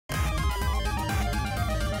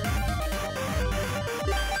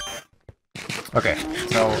Okay,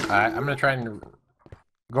 so I'm gonna try and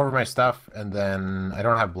go over my stuff, and then I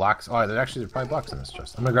don't have blocks. Oh, there's probably blocks in this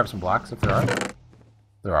chest. I'm gonna grab some blocks if there are.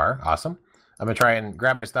 There are. Awesome. I'm gonna try and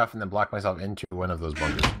grab my stuff and then block myself into one of those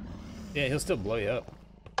bunkers. Yeah, he'll still blow you up.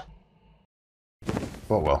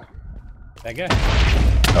 Well. That guy.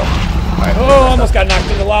 Oh, oh, almost got knocked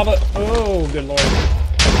into lava. Oh, good lord.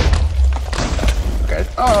 Okay.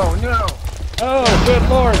 Oh, no. Oh, good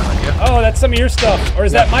lord. Oh, that's some of your stuff. Or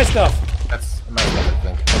is that my stuff? That's my stuff, I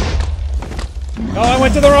think. Oh, I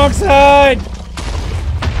went to the wrong side.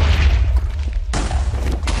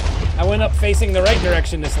 I went up facing the right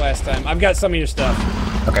direction this last time. I've got some of your stuff.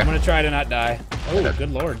 Okay. I'm going to try to not die. Oh,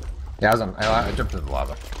 good lord. Yeah, I jumped into the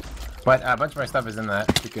lava. But a bunch of my stuff is in that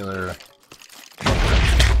particular...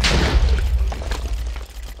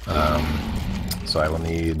 so I will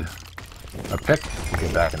need a pick to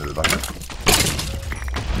get back into the bunker.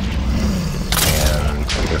 And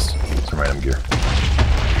I guess some random gear.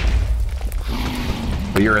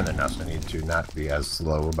 But you're in there now, so I need to not be as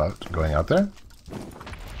slow about going out there. I'm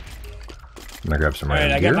gonna grab some random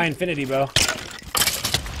gear. Alright, I got my infinity bow.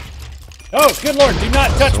 Oh, good lord, do not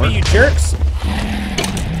touch me, you jerks!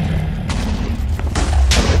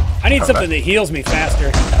 I need something that heals me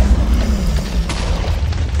faster.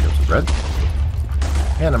 Here's some bread.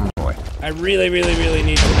 And I'm away. I really, really, really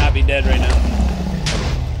need to not be dead right now.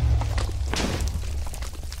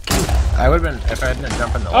 I would have been if I didn't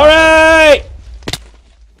jump in the water. Alright!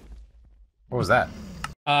 What was that?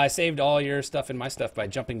 I saved all your stuff and my stuff by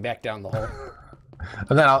jumping back down the hole.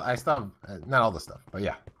 And then I still have, not all the stuff, but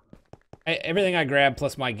yeah. Everything I grabbed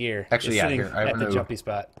plus my gear Actually, is yeah, sitting here, at the jumpy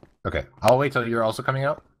spot. Okay, I'll wait till you're also coming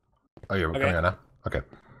out. Oh, you're coming out now? Okay.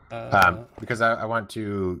 Because I want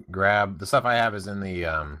to grab... The stuff I have is in the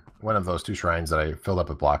one of those 2 shrines that I filled up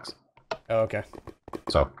with blocks. Oh, okay.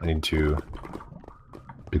 So I need to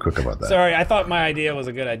be quick about that. Sorry, I thought my idea was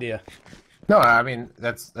a good idea. No, I mean,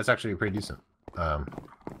 that's actually pretty decent. I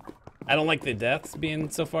don't like the deaths being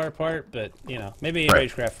so far apart, but, you know, maybe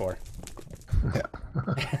RageCraft 4. Yeah.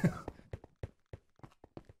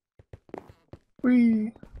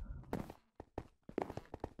 Whee!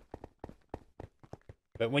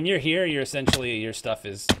 But when you're here, you're essentially, your stuff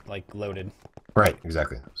is, like, loaded. Right,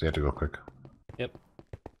 exactly. So you have to go quick. Yep.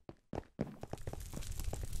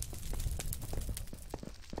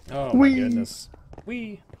 Oh my goodness.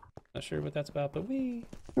 Wee! Not sure what that's about, but wee!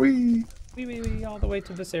 Wee! Wee wee wee, all the way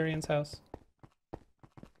to Viserian's house. I'm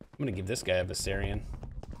gonna give this guy a Viserian.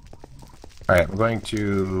 Alright, I'm going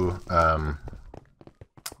to,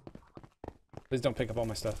 Please don't pick up all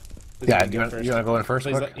my stuff. Please yeah, you want to go in first?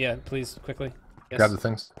 Please, quick? yeah, please, quickly. Yes. Grab the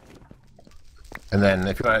things. And then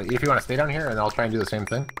if you want to stay down here, and I'll try and do the same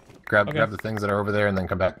thing. Grab the things that are over there, and then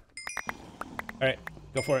come back. Alright,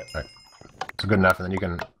 go for it. Alright. It's good enough, and then you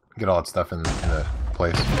can get all that stuff in a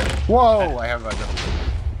place. Whoa! I have a...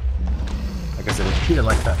 I guess he didn't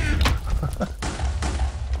like that.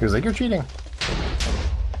 He was like, "You're cheating."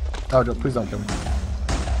 Oh, please don't kill me.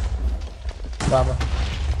 Lava.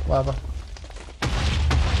 Lava.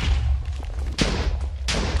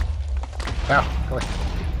 Ow, go away.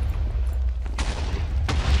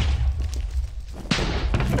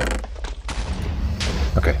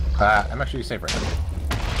 Okay, I'm actually safe right now.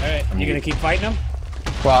 Alright, you gonna keep fighting him?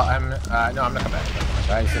 Well, no, I'm gonna come back.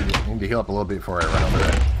 I just need to heal up a little bit before I run over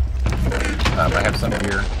there. I have some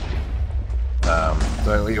here.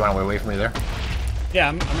 So you want to wait away from me there? Yeah,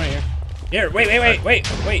 I'm right here. Here,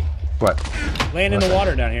 wait. What? Laying in the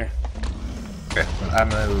water down here. Okay,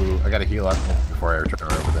 I gotta heal up before I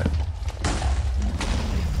return over there.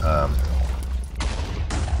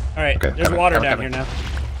 Alright, okay, there's water down here now.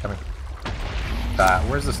 Coming.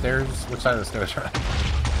 Where's the stairs? Which side of the stairs are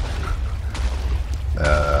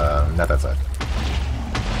not that side.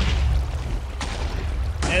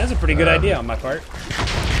 Yeah, that's a pretty good idea on my part.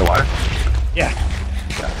 The water? Yeah.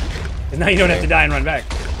 Because now you don't have to die and run back.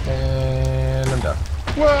 And I'm done.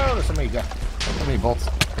 Whoa, there's so many bolts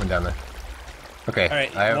coming down there. Okay.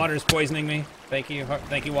 Alright, water's poisoning me. Thank you,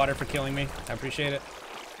 water, for killing me. I appreciate it.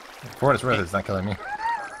 For what it's worth, it's not killing me.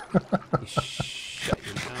 Shut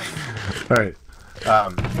your mouth. Alright.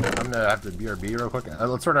 I'm gonna have to BRB real quick.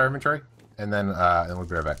 Let's sort our inventory, and then we'll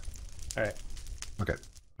be right back. Alright. Okay.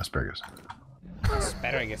 Asparagus.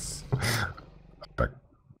 Asparagus. Back.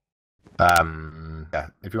 Yeah,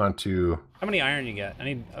 if you want to... How many iron you got? I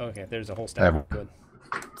need... Oh, okay, there's a whole stack. Good.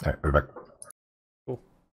 Alright, we're back. Cool.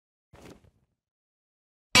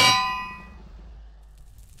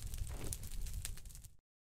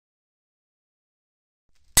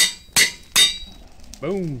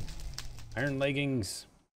 Boom. Iron leggings.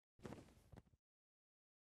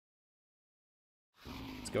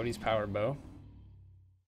 Scoti's power bow.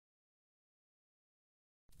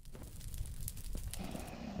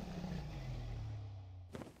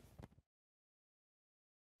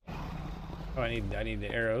 Oh, I need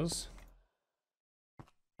the arrows.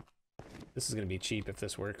 This is gonna be cheap if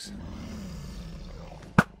this works.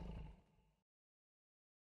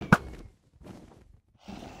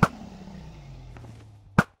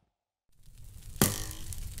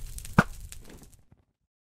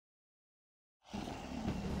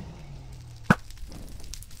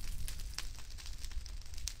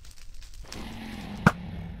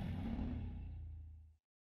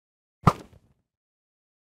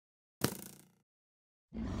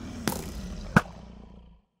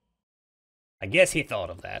 I guess he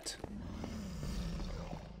thought of that.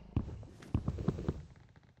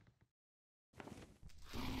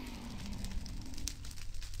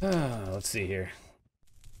 Let's see here.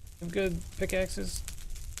 Some good pickaxes.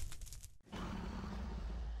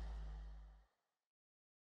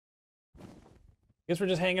 Guess we're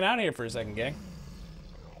just hanging out here for a second, gang.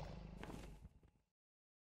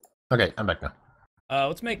 Okay, I'm back now.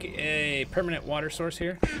 Let's make a permanent water source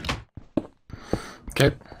here.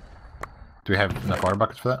 Okay. Do we have enough water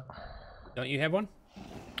buckets for that? Don't you have one?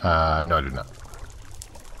 No, I do not.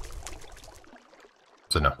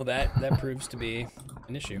 So no. Well, that proves to be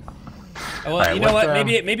an issue. Oh, well, right, you know what?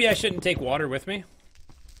 Maybe I shouldn't take water with me.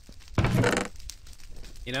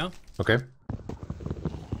 You know? Okay.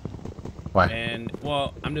 Why? And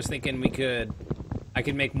well, I'm just thinking I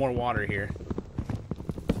could make more water here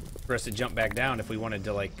for us to jump back down if we wanted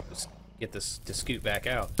to like get this to scoot back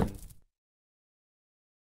out.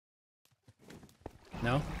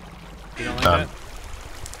 No? You don't like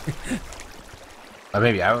that?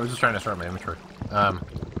 Maybe. I was just trying to start my inventory.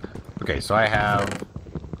 Okay, so I have...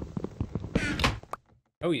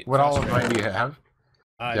 Oh, yeah. What all of mine do you have?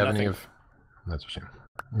 Do you have nothing. any of... That's a shame.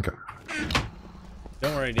 Okay.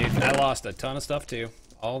 Don't worry, dude. I lost a ton of stuff, too.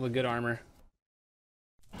 All the good armor.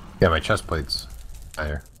 Yeah, my chest plate's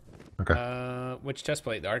higher. Okay. Which chest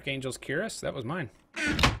plate? The Archangel's Cuirass? That was mine.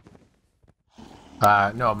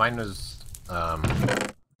 No, mine was...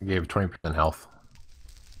 gave 20% health.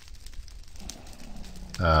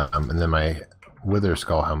 And then my Wither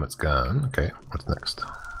Skull helmet's gone. Okay, what's next?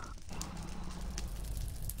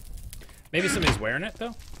 Maybe somebody's wearing it,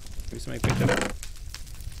 though? Maybe somebody picked it up.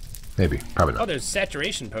 Maybe, probably not. Oh, there's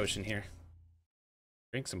saturation potion here.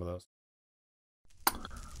 Drink some of those.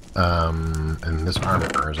 And this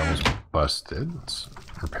armor is almost busted. Let's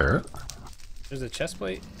repair it. There's a chest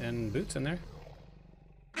plate and boots in there.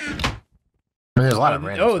 I mean, there's a lot of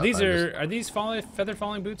random stuff. These are these feather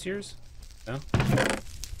falling boots yours? No?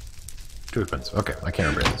 Too expensive. Okay, I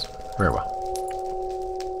can't repair this. Very well.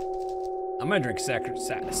 I'm gonna drink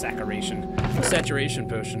saturation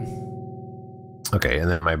potion. Okay, and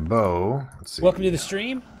then my bow. Let's see. Welcome to the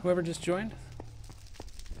stream, whoever just joined.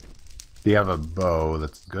 Do you have a bow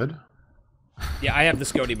that's good? Yeah, I have the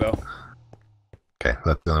Scoti bow. Okay,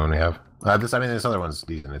 that's the only one we have. This other one's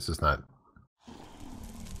decent. It's just not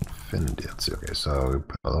finished. Let's see. Okay, so we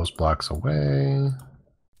put all those blocks away.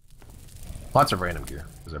 Lots of random gear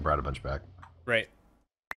because I brought a bunch back. Right.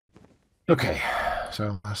 Okay, so I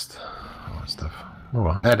lost all that stuff. Oh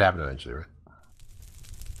well, that happened eventually, right?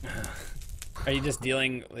 Are you just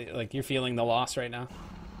dealing like you're feeling the loss right now?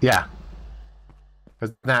 Yeah.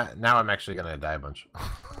 Because now I'm actually gonna die a bunch.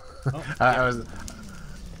 Oh, I was.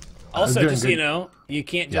 Also, just so you know, you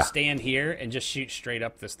can't just stand here and just shoot straight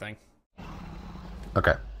up this thing.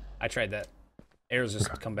 Okay. I tried that. Arrows just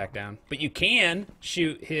come back down. But you can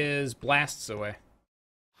shoot his blasts away.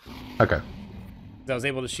 Okay. I was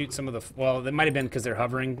able to shoot some of the... Well, it might have been because they're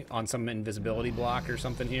hovering on some invisibility block or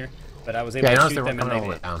something here. But I was able to shoot them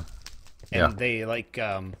and they like...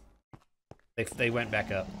 They went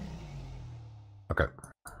back up. Okay.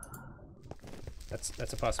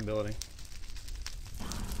 That's a possibility.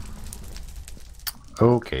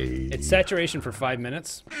 Okay. It's saturation for 5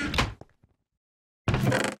 minutes.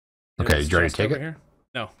 Okay, did you already take it? Here?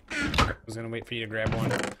 No. Okay. I was gonna wait for you to grab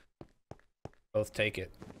one. Both take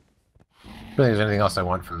it. I don't think there's anything else I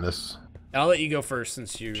want from this. I'll let you go first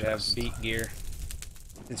since you have beat gear.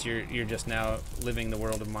 Since you're just now living the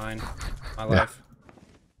world of my life.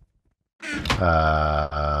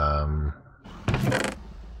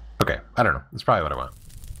 Okay, I don't know. That's probably what I want.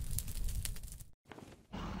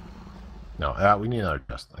 No, we need another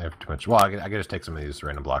chest. I have too much. Well, I can just take some of these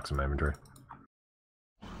random blocks in my inventory.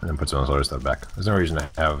 And then put some of this other stuff back. There's no reason to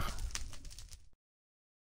have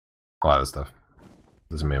a lot of this stuff.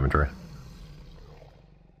 This is my inventory.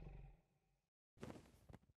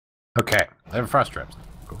 Okay, I have frost traps.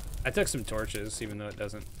 Cool. I took some torches, even though it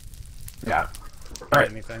doesn't Yeah. do Alright.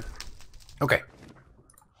 anything. Okay.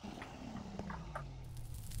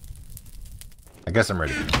 I guess I'm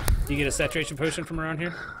ready. Do you get a saturation potion from around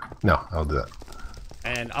here? No, I'll do that.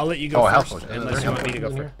 And I'll let you go first, potion. unless you want me to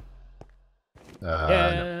go first.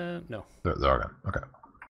 Yeah, no. They're all gone. Okay.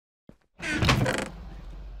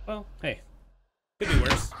 Well, hey. Could be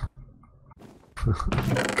worse.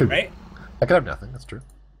 Right? I could have nothing, that's true.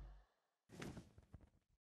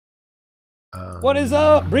 What is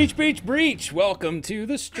up? Breach, breach, breach! Welcome to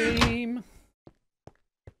the stream.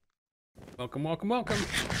 Welcome, welcome, welcome.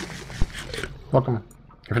 Welcome.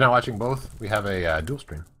 If you're not watching both, we have a dual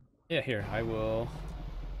stream. Yeah, here, I will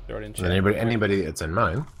throw it in chat. And anybody that's in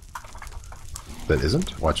mine that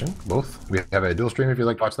isn't watching both, we have a dual stream if you'd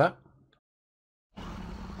like to watch that.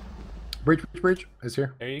 Breach, breach, breach is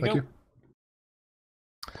here. There you Thank go. You.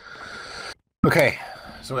 Okay,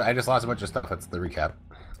 so I just lost a bunch of stuff. That's the recap.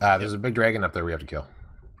 There's a big dragon up there we have to kill.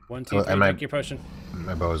 1, 2, 3, drink your potion.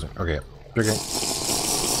 My bow isn't. Okay, drinking.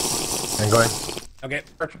 And going. Okay.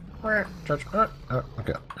 Charge.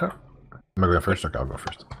 Okay. Am I going first? Okay, I'll go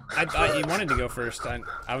first. I thought you wanted to go first.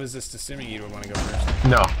 I was just assuming you would want to go first.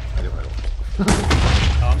 No, I didn't want to go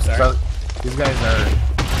first. Oh, I'm sorry. So, these guys are...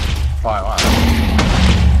 Oh, wow.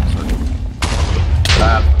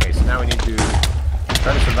 Okay, so now we need to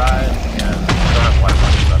try to survive, and I don't have water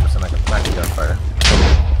bottles, so I'm just gonna knock you on fire.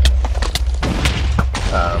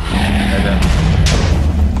 And then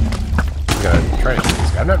we gotta try to shoot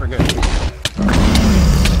this guy. I'm never good at shooting.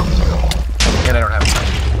 And I don't have time.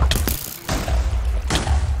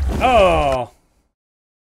 Oh!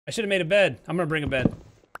 I should have made a bed. I'm gonna bring a bed.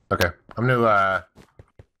 Okay, I'm gonna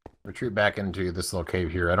retreat back into this little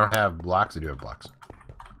cave here. I don't have blocks. I do have blocks.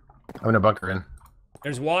 I'm gonna bunker in.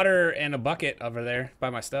 There's water and a bucket over there by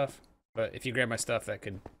my stuff. But if you grab my stuff, that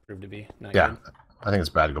could prove to be not good. I think it's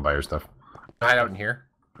bad to go buy your stuff. Hide out in here.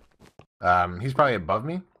 He's probably above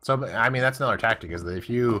me. So, I mean, that's another tactic, is that if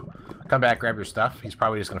you come back, grab your stuff, he's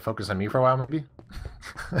probably just going to focus on me for a while, maybe.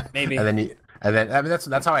 Maybe. I mean,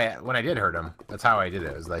 that's how when I did hurt him, that's how I did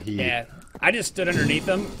it, is that he... Yeah, I just stood underneath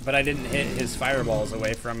him, but I didn't hit his fireballs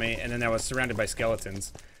away from me, and then I was surrounded by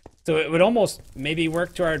skeletons. So it would almost maybe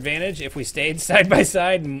work to our advantage if we stayed side by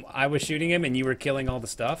side and I was shooting him and you were killing all the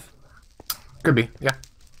stuff. Could be, yeah.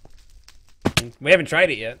 We haven't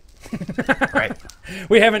tried it yet. Right.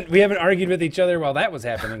 We haven't argued with each other while that was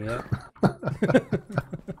happening yet.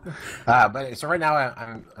 But so right now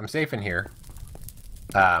I'm safe in here.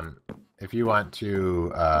 If you want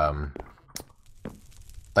to,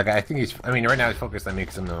 like I think right now he's focused on me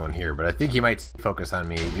because I'm the one here, but I think he might focus on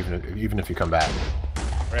me even if you come back.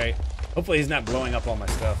 Right. Hopefully he's not blowing up all my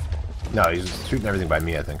stuff. No, he's shooting everything by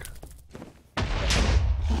me, I think.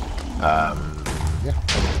 Yeah.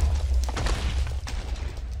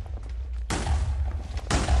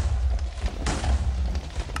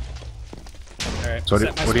 Alright, so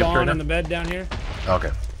set my spawn in the bed down here.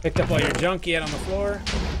 Okay. Picked up all your junk you had on the floor.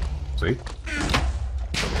 Sweet.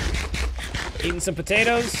 Eating some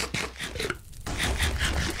potatoes.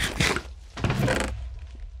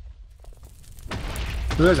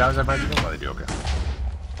 Who is? How's everybody doing? Oh, they do okay.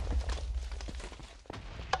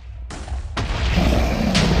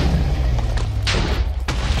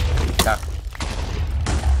 Yeah.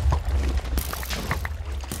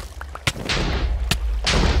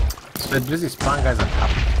 So does he spawn guys on top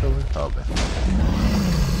of the building? Oh, okay.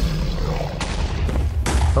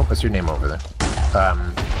 Oh, what's your name over there?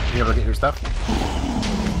 You able to get your stuff?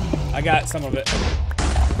 I got some of it.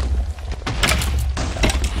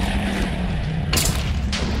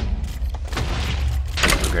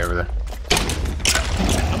 Okay, over there.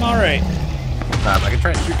 I'm alright. I can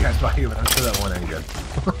try and shoot guys by you, but I'm sure that won't end good.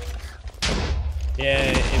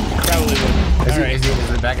 Yeah, it probably would. Is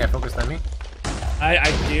the bad guy focused on me?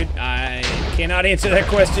 Dude, I cannot answer that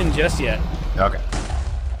question just yet. Okay.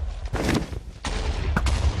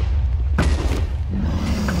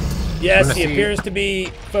 Yes, he appears to be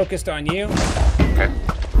focused on you. Okay.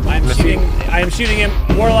 I am shooting him.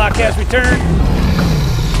 Warlock has returned.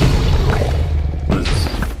 What does this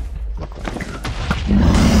look like?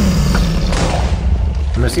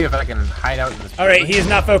 I'm gonna see if I can hide out in this. Alright, he is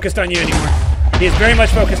not focused on you anymore. He is very much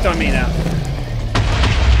focused on me now.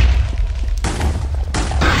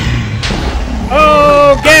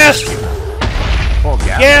 Oh, gassed! Oh,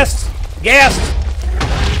 gas. Gassed! Gassed!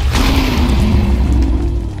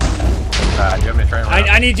 Do you want me to try and run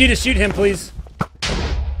I need you to shoot him, please.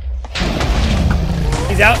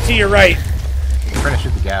 He's out to your right. I'm trying to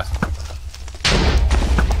shoot the gas.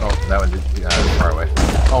 Oh, that one did far away.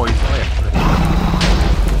 Oh, he's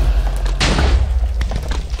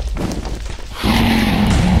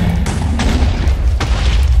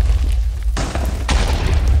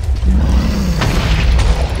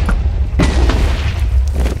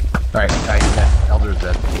Alright, he's dead. Elder's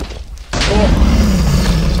dead. Cool.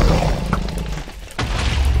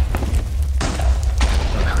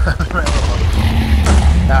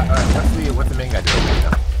 What's the main guy doing right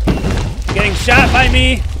now? Getting shot by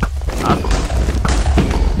me.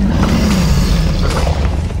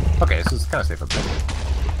 Okay, so it's kind of safe up there.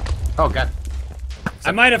 Oh god.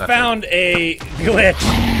 I might have found a glitch.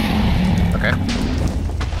 Okay.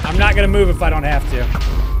 I'm not gonna move if I don't have to.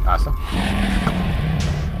 Awesome.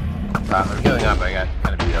 I'm healing up. I got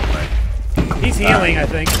kind of beat up by. He's healing, I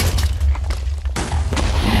think.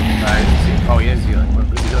 Oh, he is healing. What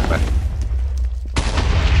is he healing by?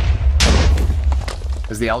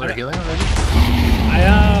 Is the elder healing already?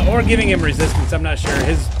 Or giving him resistance. I'm not sure.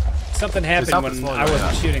 Something happened when I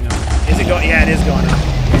wasn't shooting him. Is it going? Yeah, it is going up.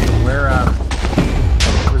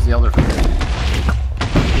 Where's the elder from here?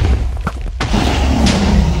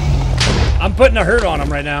 I'm putting a hurt on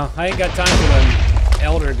him right now. I ain't got time for the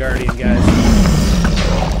elder guardian guys.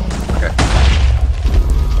 Okay.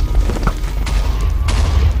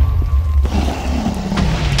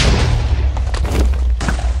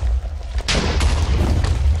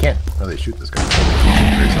 Can't really shoot this guy.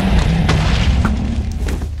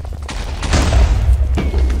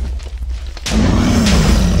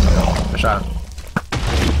 I shot him.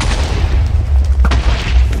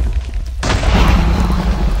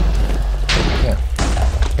 Yeah.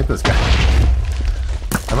 Hit this guy.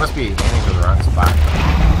 I must be aiming for the wrong spot.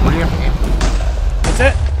 Where do you have to aim? What's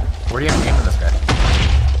it? Where do you have to aim for this guy?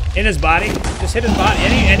 In his body. Just hit his body.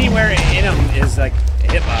 Anywhere in him is like a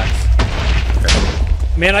hitbox. Okay.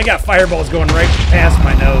 Man, I got fireballs going right past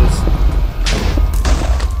my nose.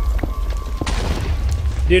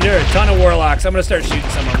 Dude, there are a ton of warlocks. I'm gonna start shooting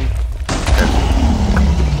some of them.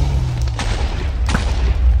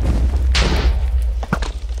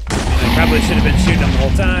 I probably should have been shooting them the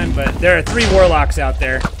whole time, but there are 3 warlocks out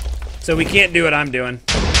there, so we can't do what I'm doing.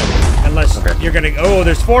 Unless you're gonna... Oh,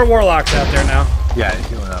 there's 4 warlocks out there now. Yeah, he's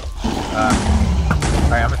healing up.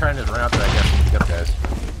 Alright, I'm trying to run out there, I guess, and pick up guys.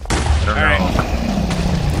 I don't know.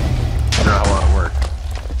 I don't know how well it worked.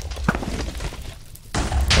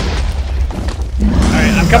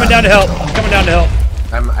 Alright, I'm coming down to help.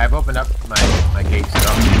 I've opened up my gates and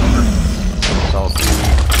I'll see over. So I'll see.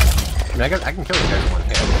 I mean, I can kill these guys in one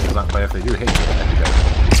hit, but if they do hit you, I think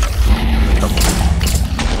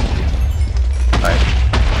Alright,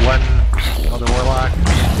 one other warlock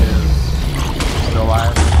is still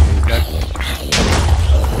alive. He's dead.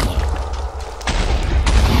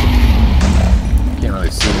 Can't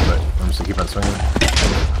really see, but I'm just gonna keep on swinging.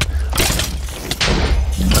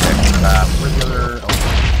 Okay, where's the other?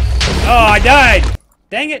 Oh, I died!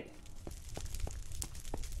 Dang it!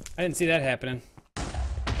 I didn't see that happening.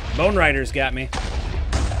 Bone Riders got me.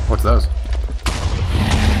 What's those?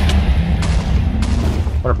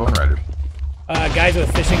 What are Bone Riders? Guys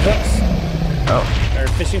with fishing hooks. Oh. Or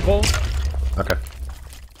fishing poles. Okay.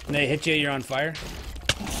 And they hit you, you're on fire.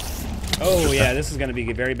 Oh yeah, this is gonna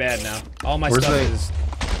be very bad now. All my stuff is...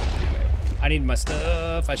 I need my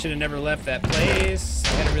stuff. I should have never left that place. I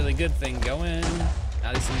had a really good thing going.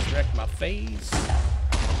 Now these things wrecked my face.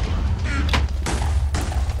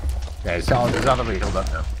 Yeah, he's all the way healed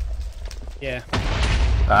up now. Yeah.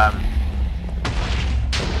 Yeah.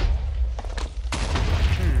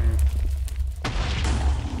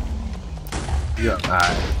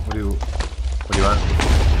 What do you want?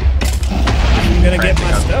 I'm gonna get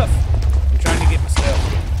my stuff. I'm trying to get my stuff.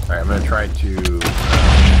 All right, I'm gonna try to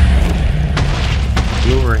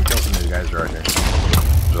go over and kill some of these guys right here.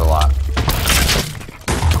 There's a lot.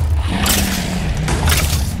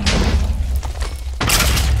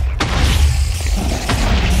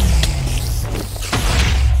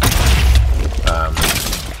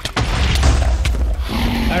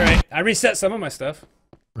 Alright, I reset some of my stuff.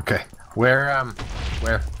 Okay. Where?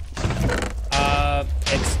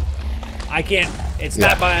 It's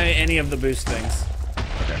not by any of the boost things.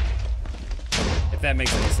 Okay. If that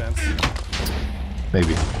makes any sense.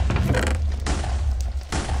 Maybe.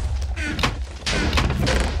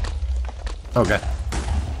 Okay.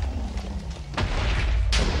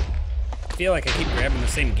 I feel like I keep grabbing the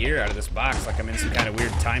same gear out of this box, like I'm in some kind of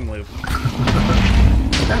weird time loop.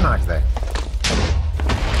 Kind of today.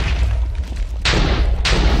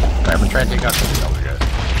 Alright, I'm gonna try and take out some of the other guys.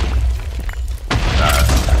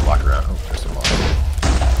 Walk around. Oh, there's some more.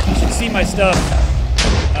 You should see my stuff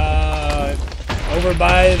over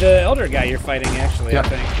by the elder guy you're fighting, actually, yep. I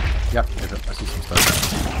think. Yep, I see some stuff.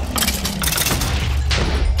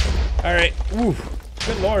 Alright. Ooh,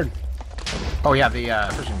 good lord. Oh yeah, the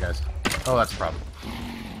fishing guys. Oh, that's a problem.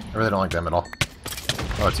 I really don't like them at all.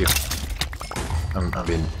 Oh, it's you. I'm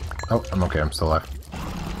okay, I'm still alive.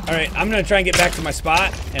 Alright, I'm gonna try and get back to my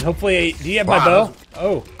spot, and hopefully... Do you have my bow?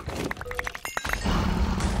 Oh.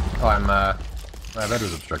 Oh, I'm My bed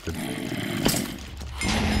was obstructed.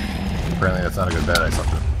 Apparently that's not a good bed I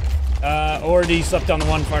slept in. Or you slept on the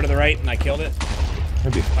one far to the right and I killed it?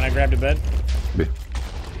 Maybe. When I grabbed a bed? Maybe.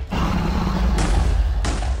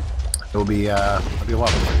 It'll be a while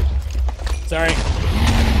before you. Sorry.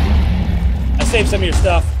 I saved some of your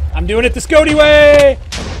stuff. I'm doing it the Scoti way!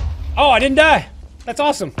 Oh, I didn't die. That's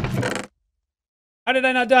awesome. How did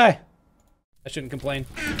I not die? I shouldn't complain.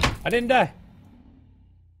 I didn't die.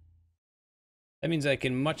 That means I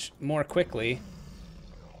can much more quickly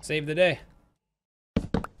save the day.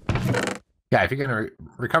 Yeah, if you can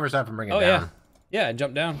recover stuff and bring it down. Yeah. Yeah, I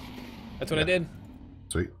jumped down. That's what I did.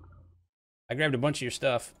 Sweet. I grabbed a bunch of your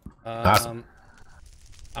stuff. Awesome.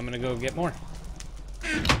 I'm gonna go get more.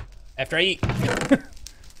 After I eat. I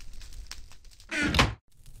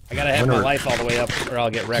gotta have my life all the way up or I'll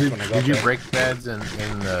get wrecked when I go up. Did you break beds in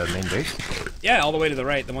the main base? Yeah, all the way to the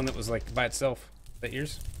right. The one that was like by itself. Is that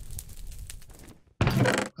yours?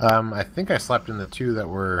 I think I slept in the two that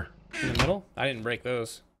were... In the middle? I didn't break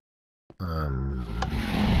those. Wonder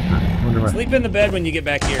why. Sleep in the bed when you get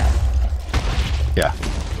back here. Yeah.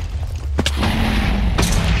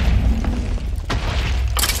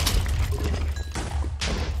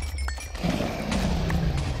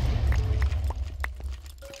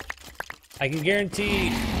 I can guarantee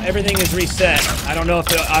everything is reset. I don't know if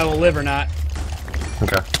I will live or not.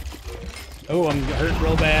 Okay. Oh, I'm hurt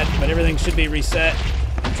real bad, but everything should be reset.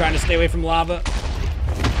 I'm trying to stay away from lava.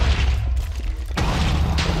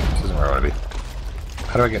 This isn't where I want to be.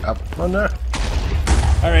 How do I get up on there?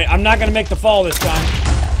 Alright, I'm not going to make the fall this time.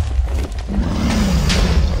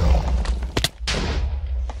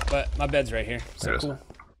 But my bed's right here, so cool.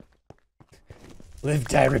 Live,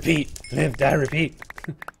 die, repeat. Live, die, repeat.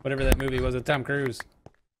 Whatever that movie was with Tom Cruise.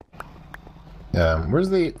 Where's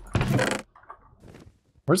the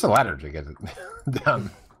ladder to get it down?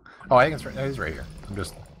 Oh, I think it's right. It's right here. I'm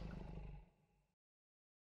just.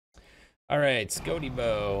 All right, Scoti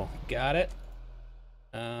bow, got it.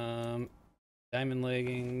 Diamond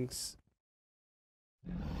leggings.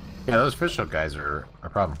 Yeah, those fish hook guys are a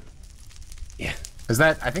problem. Yeah. Is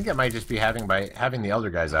that? I think it might just be having the elder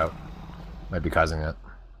guys out, might be causing that.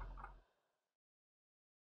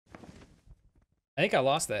 I think I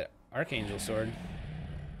lost that Archangel sword.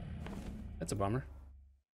 That's a bummer.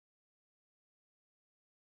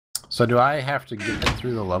 So do I have to get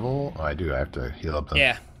through the level? Oh, I do. I have to heal up them.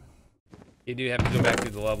 Yeah. You do have to go back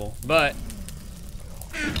through the level. But,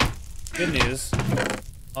 good news.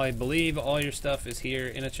 I believe all your stuff is here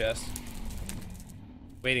in a chest.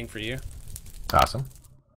 Waiting for you. Awesome.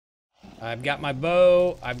 I've got my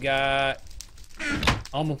bow. I've got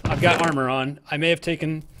armor on. I may have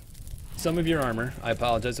taken some of your armor. I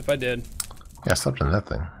apologize if I did. Yeah, I slept in that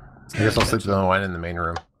thing. I guess I'll sleep in the one in the main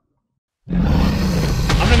room.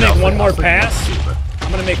 I'm gonna make one more pass.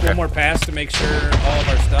 I'm gonna make one more pass to make sure all of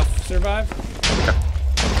our stuff survive.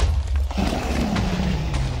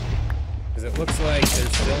 Because it looks like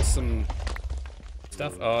there's still some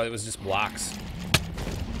stuff. Oh, it was just blocks.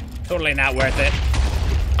 Totally not worth it.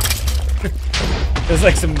 There's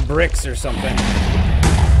like some bricks or something.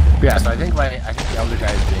 Yeah, so I think the other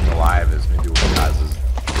guys being alive is maybe what causes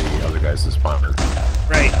the other guys to spawn.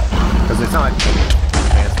 Right. Because it's not like we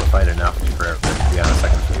advance the fight enough for it to be on a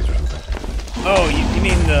second phase or something. Oh, you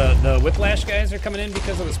mean the Whiplash guys are coming in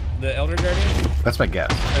because of the Elder Guardian? That's my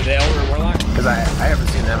guess. Or the Elder Warlock? Because I haven't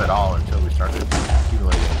seen them at all until we started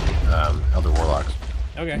accumulating Elder Warlocks.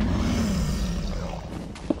 Okay.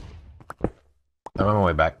 I'm on my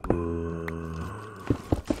way back.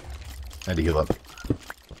 I had to heal up.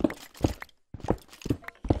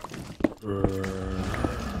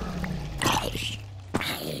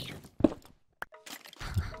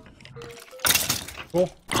 Cool.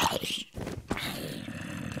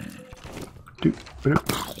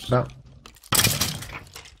 No.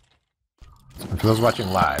 And for those watching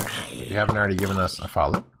live, if you haven't already given us a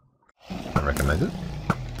follow, I recognize it.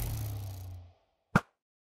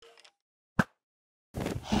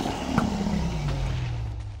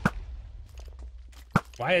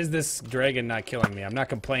 Why is this dragon not killing me? I'm not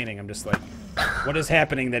complaining. I'm just like, what is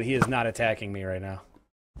happening that he is not attacking me right now?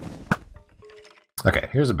 Okay,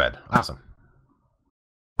 here's a bed. Awesome.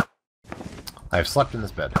 I've slept in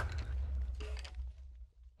this bed.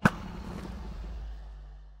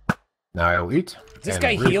 Now I will eat. Is this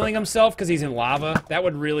guy healing himself because he's in lava? That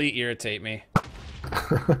would really irritate me.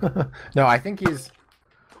 No, I think he's...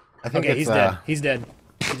 Okay, he's dead. He's dead.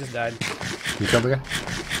 He just died. You killed the guy?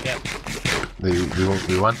 Yep.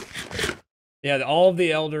 We won? Yeah, all of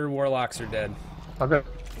the Elder Warlocks are dead. Okay.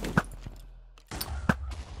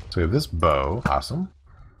 So we have this bow. Awesome.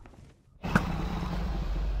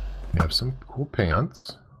 We have some cool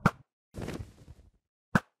pants.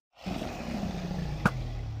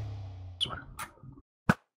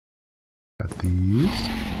 Got these.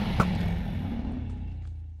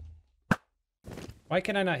 Why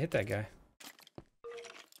can I not hit that guy?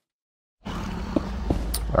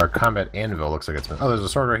 Our combat anvil looks like it's been... Oh, there's a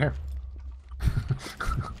sword right here.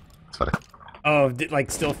 That's funny. Oh, like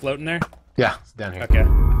still floating there? Yeah, it's down here. Okay.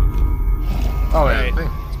 Oh, yeah, right. Thing.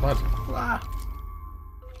 Spawn. Ah.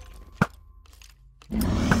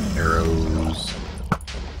 Arrows.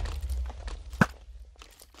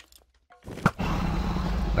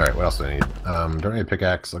 Alright, what else do I need? Don't need a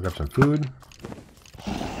pickaxe. I'll grab some food.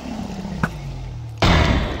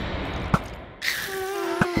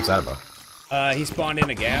 What's that about? He spawned in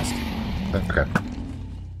a ghast. Okay.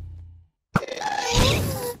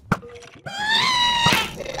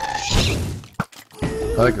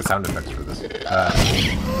 I like the sound effects for this. This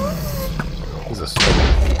is a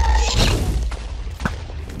snowball.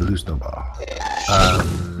 Blue snowball.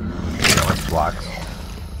 Let's blocks.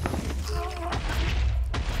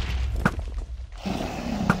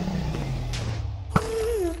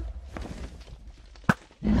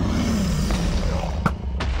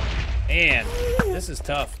 Man, this is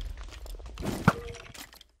tough.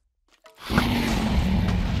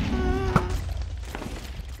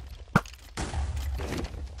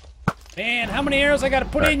 Man, how many arrows I gotta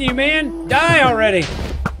put in you, man? Die already!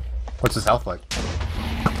 What's his health like?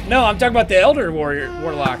 No, I'm talking about the Elder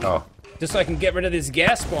Warlock. Oh. Just so I can get rid of this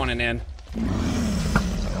gas spawning in.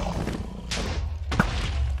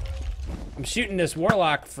 I'm shooting this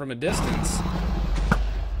Warlock from a distance.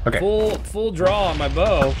 Okay. Full draw on my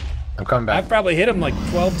bow. I'm coming back. I've probably hit him like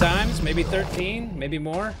 12 times, maybe 13, maybe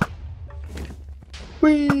more.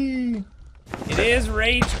 Whee! It is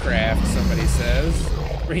RageCraft, somebody says.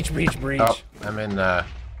 Breach. Oh, I'm in,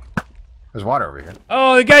 there's water over here.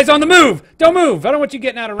 Oh, the guy's on the move! Don't move! I don't want you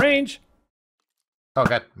getting out of range. Oh,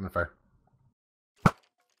 God, I'm on fire.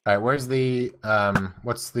 Alright, where's the,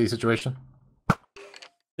 what's the situation?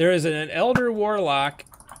 There is an Elder Warlock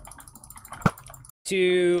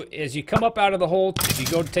as you come up out of the hole, you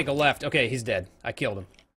go to take a left. Okay, he's dead. I killed him.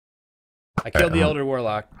 I killed the Elder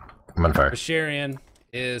Warlock. I'm on fire. Basharian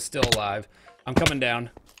is still alive. I'm coming down.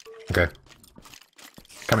 Okay.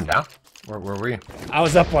 Coming down? Where were you? I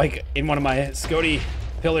was up like in one of my Scoti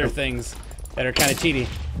pillar things that are kind of cheaty.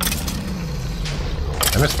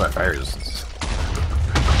 I missed my fire resistance.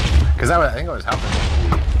 Because I think I was helping.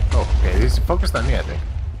 Oh, okay. He's focused on me, I think.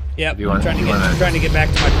 Yep. I'm trying to get back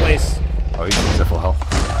to my place. Oh, he's at full health.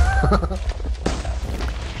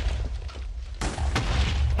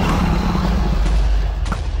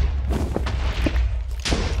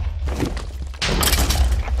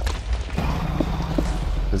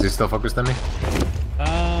 Is he still focused on me?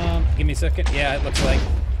 Give me a second. Yeah, it looks like.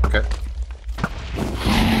 Okay.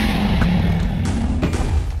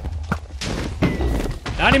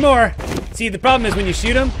 Not anymore. See, the problem is when you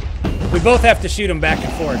shoot him, we both have to shoot him back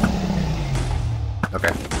and forth.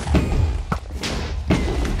 Okay.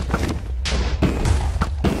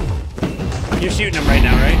 You're shooting him right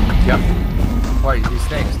now, right? Yep. Why, he's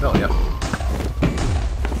staying still, yep.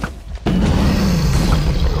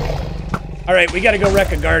 Alright, we gotta go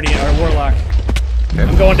wreck a Guardian, or a Warlock. Okay.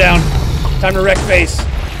 I'm going down. Time to wreck face.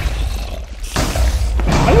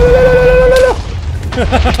 I'm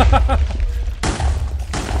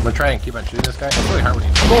gonna try and keep on shooting this guy. It's really hard when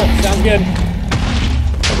you... Cool, sounds good.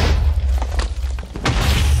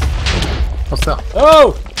 Oh, still.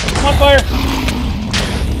 Oh! I'm on fire!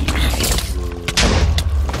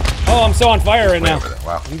 Oh, I'm so on fire right now.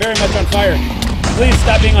 Wow. I'm very much on fire. Please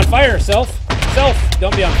stop being on fire, Self. Self,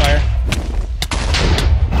 don't be on fire.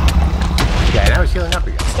 Yeah, now he's healing up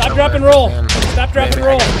again. Stop, drop, and roll. Stop, drop, and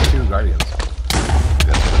roll. Two Guardians.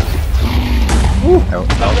 Woo. Stop,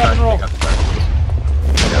 drop, and roll.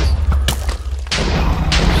 Yes.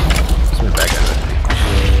 Let's move back out of it.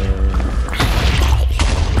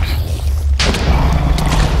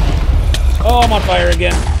 Oh, I'm on fire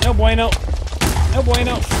again. No bueno. No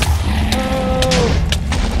bueno. Oh.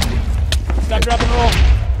 Stop, drop, and roll.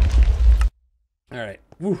 Alright.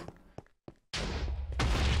 Woo.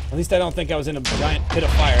 At least I don't think I was in a giant pit of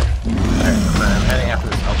fire. Alright, I'm heading after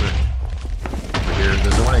this Elder. Over here.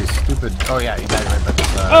 There's one of these stupid... Oh yeah, he died right by this...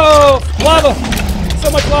 Oh! Lava!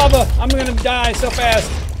 So much lava! I'm gonna die so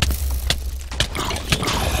fast.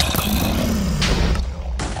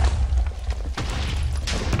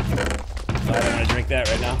 I don't want to drink that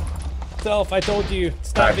right now. Self, I told you,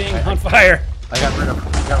 stop being on fire. I got rid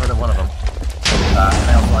of one of them. And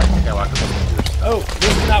I also, I think I walked with this. Oh,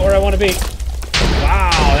 this is not where I want to be.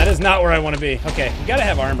 Wow, that is not where I want to be. Okay, you gotta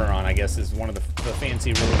have armor on, I guess, is one of the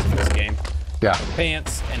fancy rules of this game. Yeah.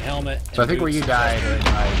 Pants and helmet. So I think where you died,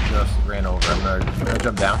 I just ran over. I'm gonna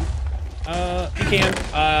jump down. You can.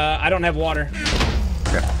 I don't have water.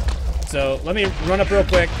 Okay. So let me run up real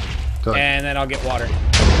quick, and then I'll get water.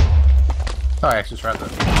 Oh, I actually survived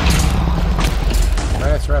that.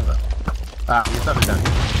 I survived that. Your stuff is done.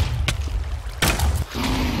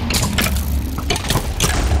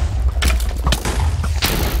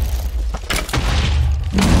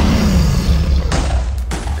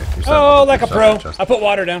 Oh, like a pro. I put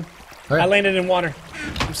water down. Okay. I landed in water.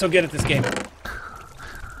 I'm so good at this game.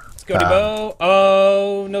 Scoti bow.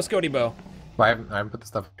 Oh, no Scoti bow. Well, I haven't put the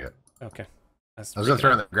stuff yet. Okay. I was going to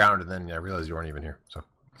throw it on the ground, and then I realized you weren't even here. So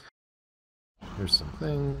here's some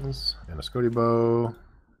things. And a Scoti bow.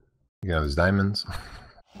 You got these diamonds.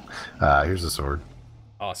 Here's the sword.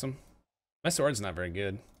 Awesome. My sword's not very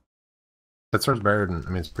good. That sword's better than, I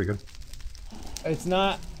mean, it's pretty good. It's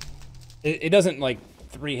not... It doesn't, like,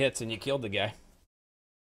 3 hits and you killed the guy.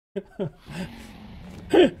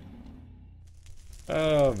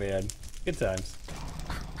 Oh, man. Good times.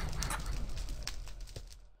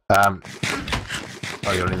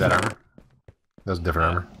 Oh, you don't need that armor? That's different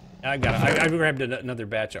armor? I got it. I grabbed another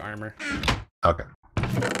batch of armor. Okay.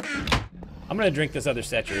 I'm gonna drink this other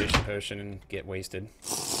saturation potion and get wasted.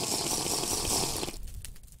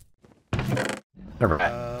 Never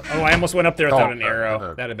mind. Oh, I almost went up there without an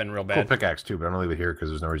arrow. That'd have been real bad. Cool pickaxe too, but I'm gonna leave it here because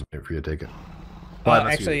there's no reason for you to take it.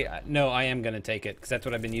 Actually, no, I am gonna take it because that's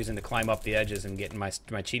what I've been using to climb up the edges and get in my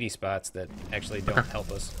cheaty spots that actually don't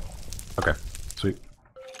help us. Okay, sweet.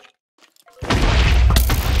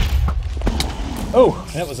 Oh,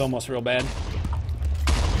 that was almost real bad.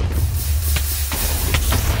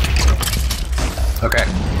 Okay.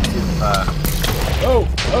 Oh,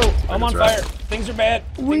 I'm on fire. Things are bad.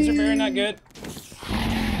 Things are very not good.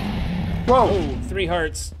 Whoa! Oh, 3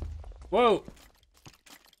 hearts. Whoa.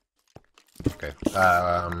 Okay.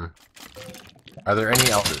 Are there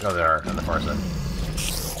any elders? Oh, there are on the far side.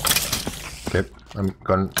 Okay. I'm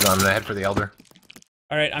gonna head for the elder.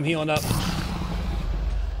 All right, I'm healing up.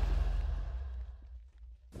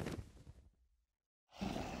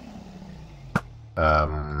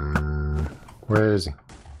 Where is he?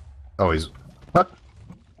 Oh, he's... What?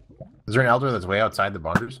 Is there an elder that's way outside the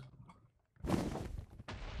boundaries?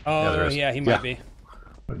 Oh, yeah, he might be.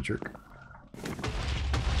 What a jerk.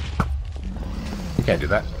 You can't do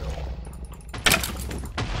that.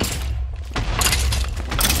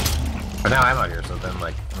 But now I'm out here, so then,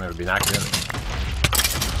 like, I'm gonna be knocked in.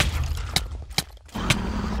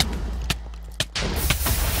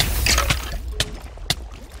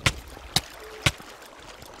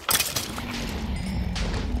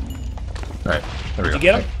 Alright, there we go. Did you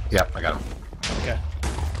get him? Yep, I got him. Okay.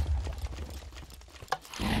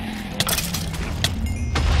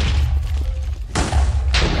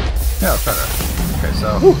 Yeah, let's try that. Okay, so...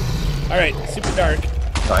 Alright, super dark.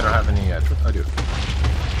 So I don't have any... I do.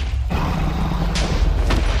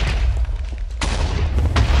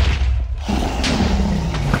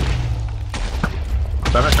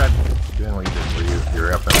 So I'm gonna try doing what you did, where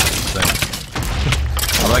you're up in this thing.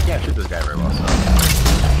 Although I can't shoot this guy very well, so...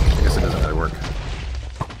 I guess it doesn't really work.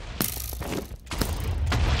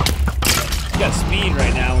 You got speed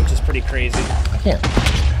right now, which is pretty crazy. I can't.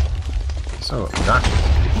 So obnoxious.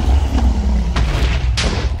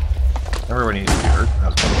 Remember when he used to be hurt? That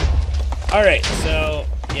was cool. Alright, so...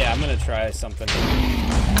 Yeah, I'm gonna try something.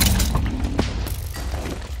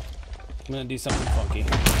 I'm gonna do something funky.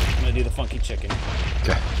 I'm gonna do the funky chicken.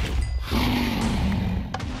 Okay.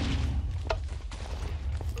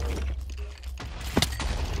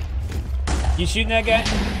 You shooting that guy?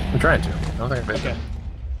 I'm trying to. I don't think I Okay.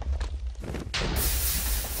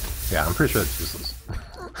 Yeah, I'm pretty sure it's useless.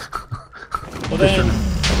 Well then,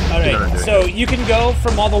 alright, so you can go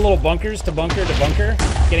from all the little bunkers to bunker,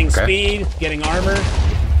 getting speed, getting armor,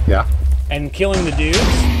 yeah, and killing the dudes,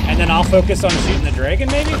 and then I'll focus on shooting the dragon,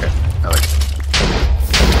 maybe? Okay, I like it.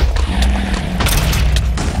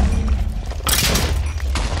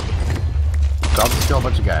 So I'll just kill a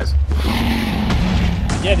bunch of guys.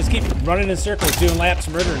 Yeah, just keep running in circles, doing laps,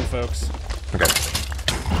 murdering folks. Okay.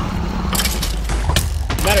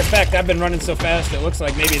 Matter of fact, I've been running so fast it looks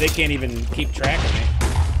like maybe they can't even keep track of me.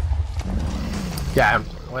 Yeah,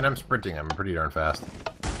 when I'm sprinting, I'm pretty darn fast.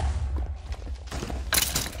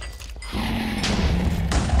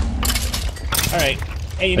 Alright.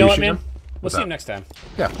 Hey, you know what, man? We'll see you next time.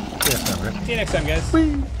 Yeah. See you next time, right? See you next time, guys.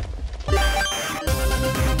 Whee!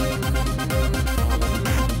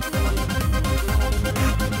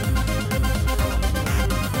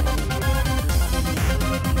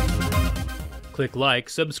 click like,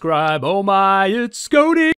 subscribe. Oh my, it's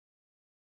Scoti!